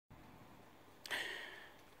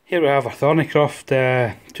Here we have a Thornycroft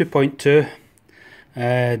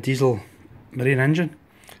 2.2 diesel marine engine.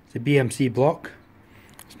 It's a BMC block.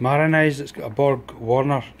 It's marinised, it's got a Borg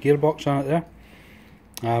Warner gearbox on it there.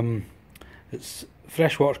 It's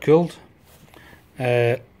freshwater cooled.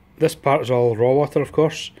 This part is all raw water, of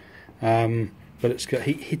course, but it's got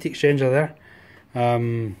heat exchanger there.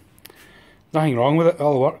 Nothing wrong with it,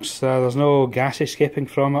 all works. There's no gas escaping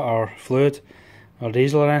from it, or fluid, or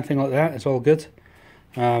diesel or anything like that. It's all good.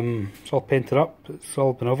 It's all painted up, it's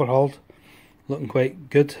all been overhauled, looking quite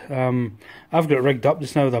good. I've got it rigged up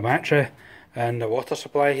just now with a battery and a water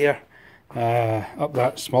supply here, up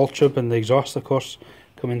that small tube, and the exhaust of course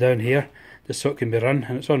coming down here, just so it can be run,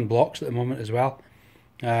 and it's on blocks at the moment as well.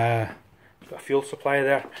 Got a fuel supply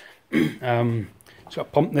there. It's got a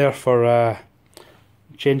pump there for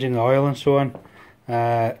changing the oil and so on.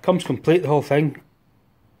 It comes complete, the whole thing,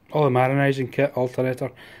 all the marinising kit,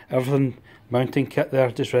 alternator, everything. Mounting kit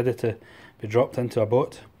there, just ready to be dropped into a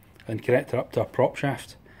boat and connected up to a prop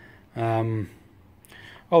shaft.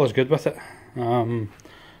 All is good with it.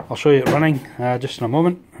 I'll show you it running just in a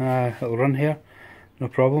moment. It'll run here, no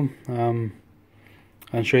problem.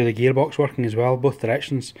 And show you the gearbox working as well, both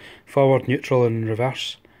directions, forward, neutral and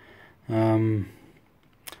reverse. So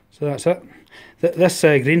that's it. This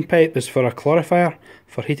green pipe is for a clarifier,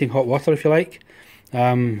 for heating hot water if you like.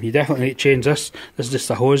 You definitely need to change this. This is just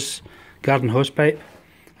a hose, garden hose pipe,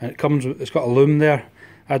 and it's got a loom there.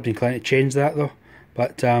 I'd been inclined to change that though,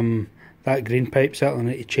 but that green pipe,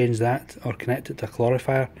 certainly need to change that or connect it to a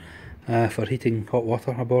clarifier for heating hot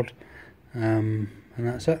water aboard, and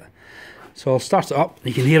that's it. So I'll start it up,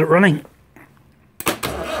 you can hear it running.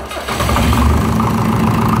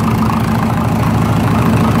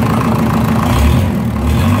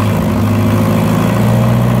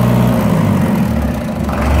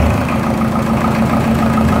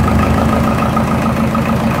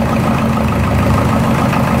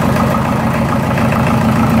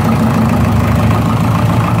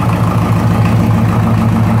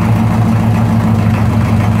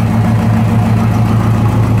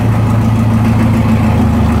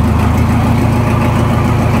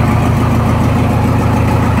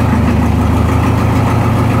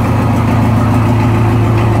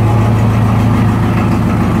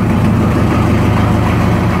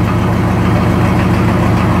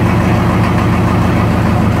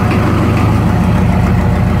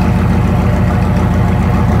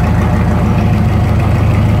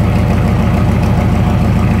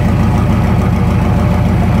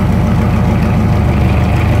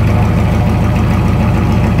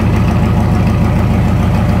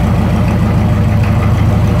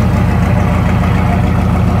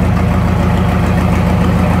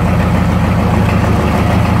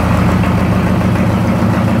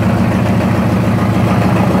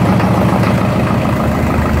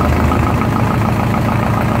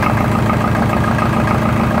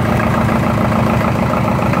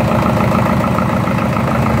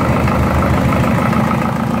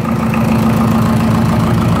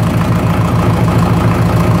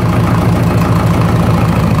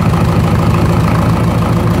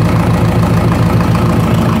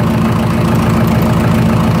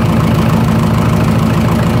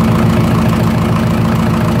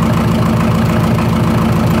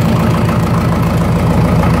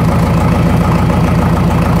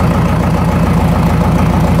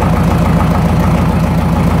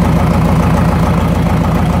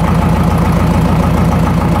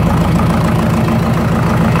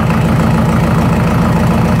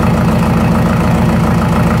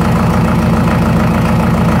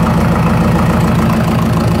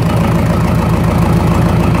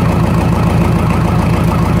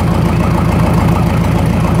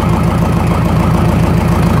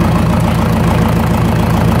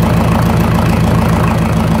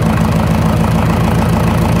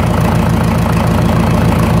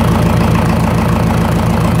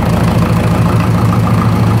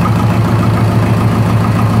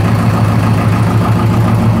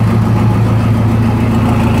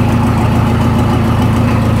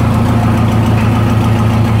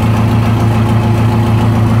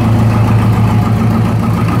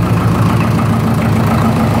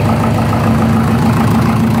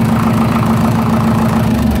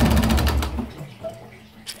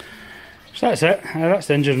 So that's it, that's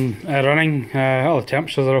the engine running. All the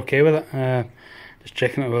temperatures are okay with it. Just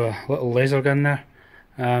checking it with a little laser gun there.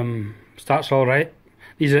 Starts all right.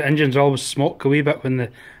 These engines always smoke a wee bit when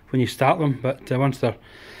you start them, but once they're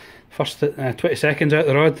first 20 seconds out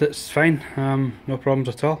the road, that's fine. No problems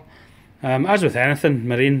at all. As with anything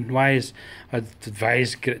marine wise, I'd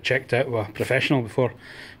advise get it checked out with a professional before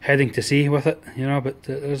heading to sea with it, you know, but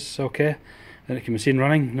it is okay. then it can be seen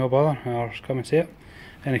running, no bother, or come and see it.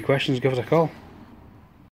 Any questions, give us a call.